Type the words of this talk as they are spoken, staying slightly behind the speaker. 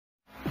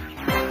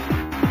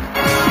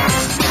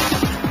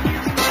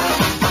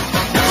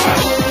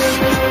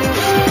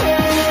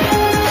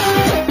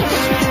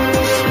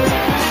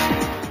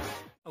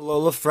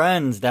Alola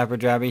friends,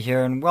 DapperDraby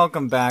here, and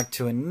welcome back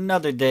to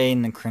another day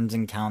in the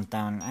Crimson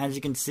Countdown. As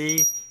you can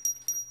see,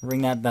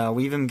 ring that bell.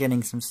 We've been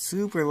getting some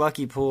super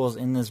lucky pulls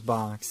in this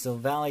box. So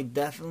Valley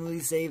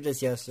definitely saved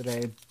us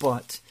yesterday,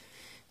 but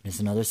it's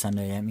another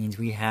Sunday. That means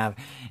we have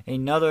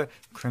another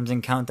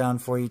Crimson Countdown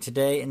for you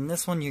today. And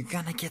this one, you're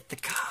gonna get the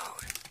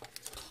code.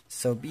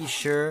 So be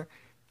sure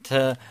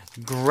to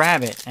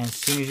grab it as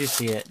soon as you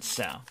see it.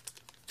 So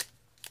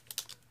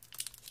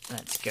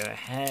let's go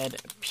ahead,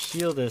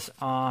 peel this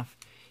off.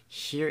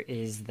 Here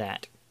is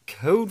that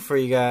code for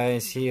you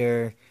guys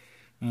here.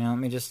 Let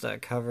me just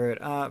cover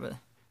it up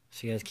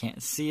so you guys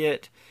can't see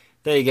it.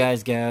 There you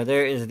guys go.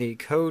 There is the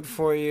code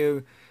for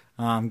you.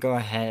 Go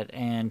ahead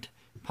and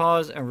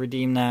pause and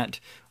redeem that.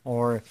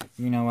 Or,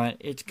 you know what,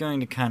 it's going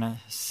to kind of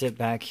sit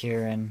back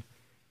here and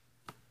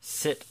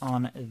sit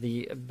on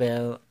the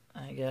bell,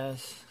 I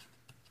guess.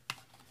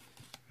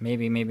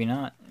 Maybe, maybe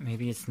not.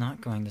 Maybe it's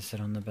not going to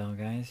sit on the bell,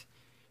 guys.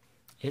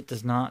 It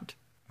does not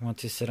want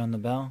to sit on the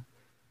bell.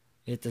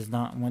 It does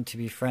not want to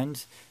be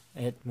friends.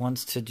 It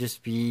wants to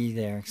just be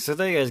there. So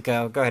there you guys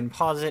go. Go ahead and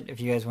pause it.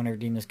 If you guys want to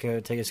redeem this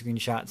code, take a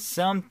screenshot,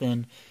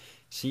 something,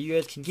 so you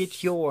guys can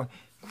get your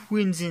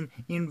Crimson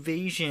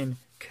Invasion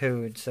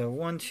code. So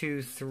 1,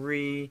 2,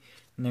 3,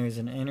 and there's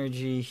an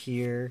energy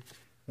here.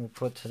 We'll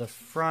put to the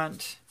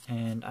front,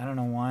 and I don't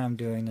know why I'm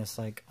doing this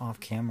like off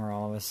camera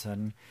all of a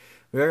sudden.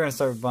 We are going to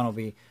start with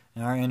Bumblebee,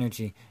 and our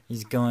energy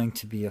is going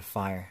to be a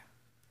fire.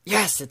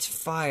 Yes, it's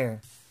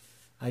fire.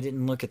 I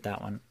didn't look at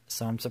that one,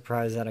 so I'm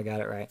surprised that I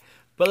got it right.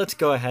 But let's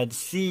go ahead and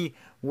see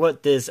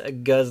what this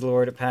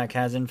Guzzlord pack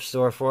has in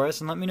store for us,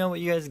 and let me know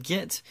what you guys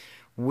get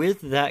with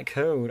that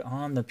code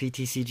on the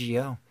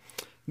PTCGO.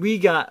 We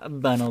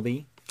got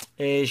Bumblebee,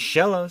 a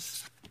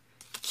Shellos,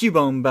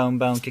 Cubone Bone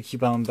Bone to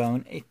Cubone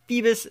Bone, a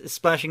Phoebus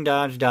Splashing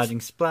Dodge, Dodging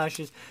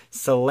Splashes,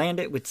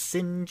 Salandit with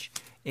Singe,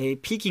 a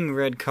Peeking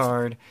Red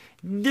card,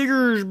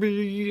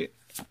 Diggersby,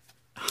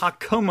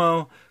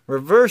 Hakomo,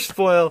 Reverse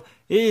Foil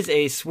is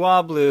a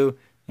Swablu,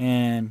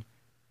 and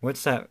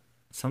what's that?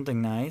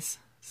 Something nice?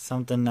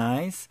 Something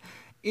nice?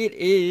 It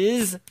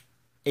is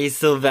a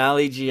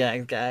Silvally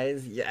GX,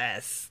 guys.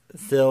 Yes!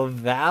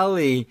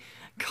 Silvally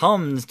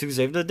comes to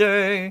save the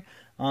day.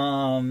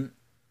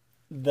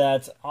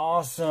 That's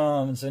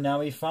awesome. So now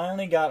we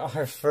finally got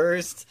our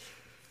first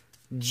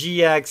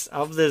GX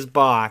of this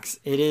box.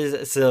 It is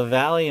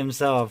Silvally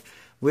himself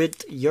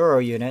with Euro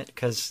unit,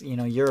 because,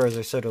 Euros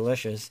are so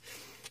delicious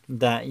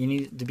that you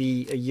need to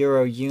be a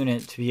Euro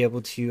unit to be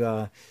able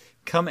to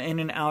come in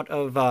and out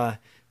of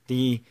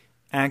the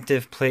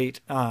active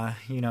plate,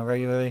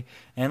 regularly.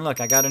 And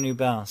look, I got a new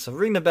bell. So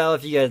ring the bell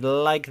if you guys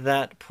like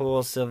that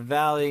pull.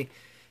 Silvally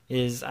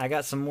I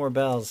got some more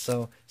bells.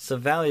 So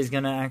Silvally is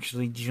going to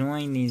actually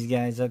join these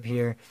guys up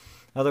here.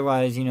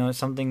 Otherwise, we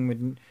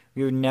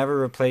would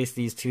never replace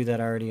these two that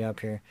are already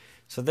up here.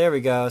 So there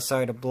we go.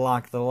 Sorry to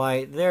block the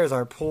light. There's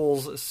our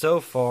pulls so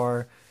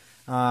far.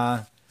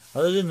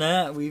 Other than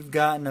that, we've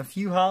gotten a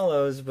few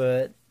hollows,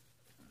 but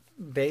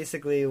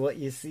basically what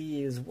you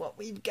see is what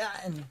we've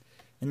gotten.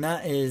 And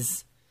that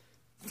is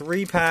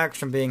 3 packs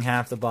from being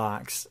half the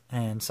box.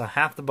 And so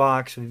half the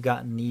box, we've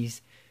gotten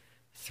these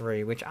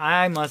 3, which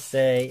I must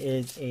say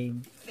is a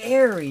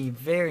very,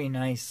 very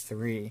nice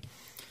 3.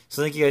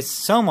 So thank you guys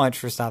so much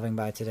for stopping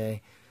by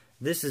today.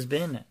 This has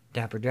been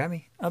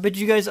DapperDraby. I'll bid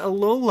you guys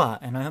Alola,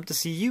 and I hope to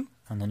see you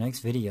on the next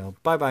video.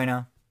 Bye-bye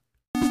now.